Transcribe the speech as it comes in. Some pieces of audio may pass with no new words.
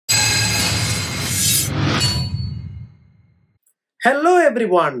Hello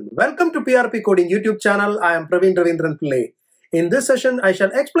everyone, welcome to PRP Coding YouTube channel. I am Raveendran Pillai. In this session, I shall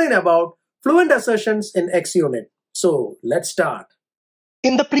explain about Fluent Assertions in xUnit. So let's start.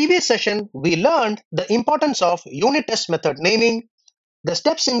 In the previous session, we learned the importance of unit test method naming, the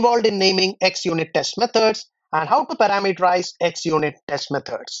steps involved in naming xUnit test methods, and how to parameterize xUnit test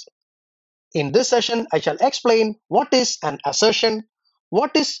methods. In this session, I shall explain what is an assertion,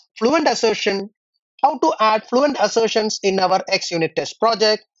 what is Fluent Assertion, how to add Fluent Assertions in our xUnit test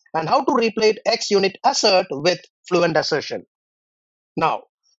project, and how to replace xUnit Assert with Fluent Assertion. Now,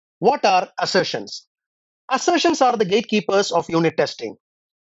 what are assertions? Assertions are the gatekeepers of unit testing.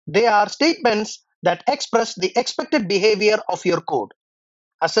 They are statements that express the expected behavior of your code.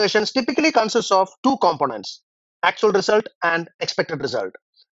 Assertions typically consist of two components, actual result and expected result.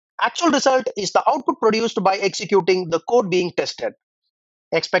 Actual result is the output produced by executing the code being tested.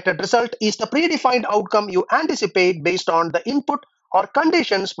 Expected result is the predefined outcome you anticipate based on the input or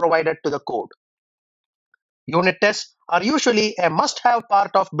conditions provided to the code. Unit tests are usually a must-have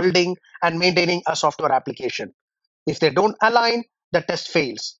part of building and maintaining a software application. If they don't align, the test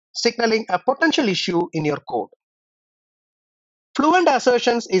fails, signaling a potential issue in your code. Fluent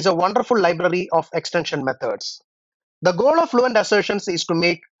Assertions is a wonderful library of extension methods. The goal of Fluent Assertions is to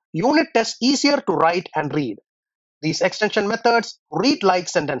make unit tests easier to write and read. These extension methods read like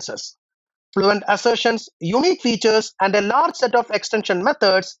sentences. Fluent Assertions, unique features, and a large set of extension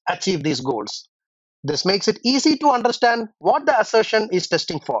methods achieve these goals. This makes it easy to understand what the assertion is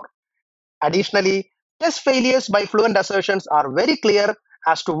testing for. Additionally, test failures by Fluent Assertions are very clear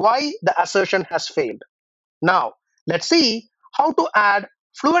as to why the assertion has failed. Now, let's see how to add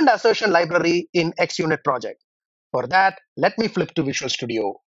Fluent Assertion library in xUnit project. For that, let me flip to Visual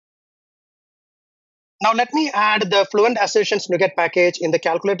Studio. Now let me add the Fluent Assertions nugget package in the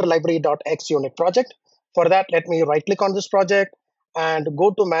calculator library.xUnit project. For that, let me right click on this project and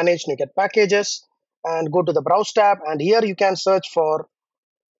go to Manage Nugget Packages and go to the Browse tab, and here you can search for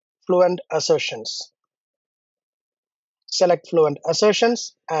Fluent Assertions. Select Fluent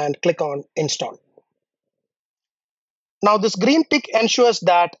Assertions and click on Install. Now this green tick ensures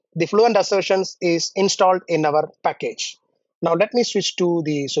that the Fluent Assertions is installed in our package. Now let me switch to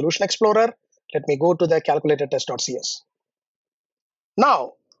the Solution Explorer. Let me go to the calculator test.cs.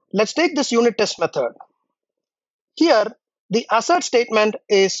 Now let's take this unit test method. Here the assert statement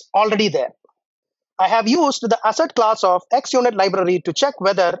is already there. I have used the assert class of xUnit library to check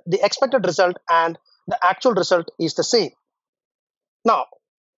whether the expected result and the actual result is the same. Now,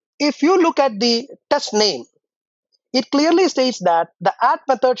 if you look at the test name, it clearly states that the add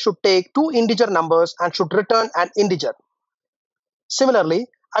method should take two integer numbers and should return an integer. Similarly,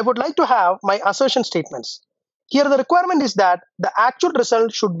 I would like to have my assertion statements. Here the requirement is that the actual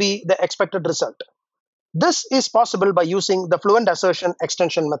result should be the expected result. This is possible by using the Fluent Assertion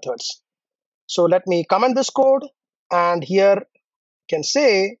extension methods. So let me comment this code, and here you can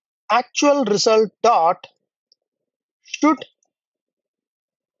say actual result dot should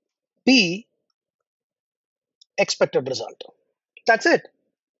be expected result. That's it.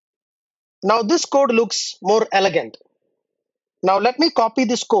 Now this code looks more elegant. Now let me copy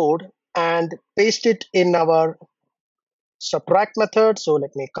this code and paste it in our subtract method. So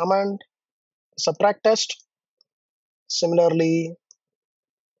let me comment subtract test. Similarly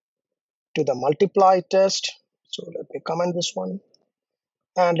to the multiply test. So let me comment this one.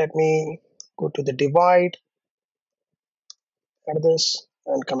 And let me go to the divide, add this,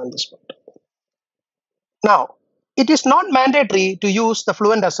 and comment this one. Now, it is not mandatory to use the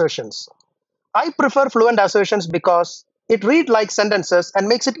Fluent Assertions. I prefer Fluent Assertions because it reads like sentences and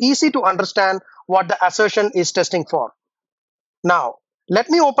makes it easy to understand what the assertion is testing for. Now, let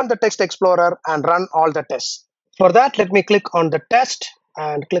me open the text explorer and run all the tests. For that, let me click on the test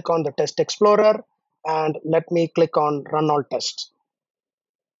and click on the text explorer, and let me click on run all tests.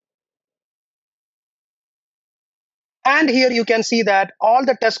 And here you can see that all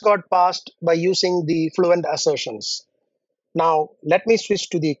the tests got passed by using the Fluent Assertions. Now let me switch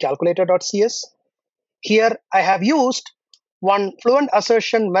to the calculator.cs. Here I have used one Fluent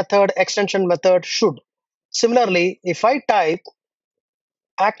Assertion method extension method should. Similarly, if I type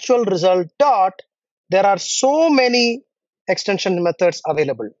actual result dot, there are so many extension methods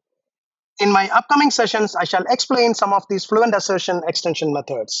available. In my upcoming sessions, I shall explain some of these Fluent Assertion extension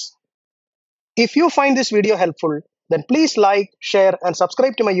methods. If you find this video helpful, then please like, share, and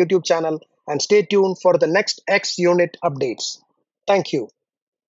subscribe to my YouTube channel, and stay tuned for the next xUnit updates. Thank you.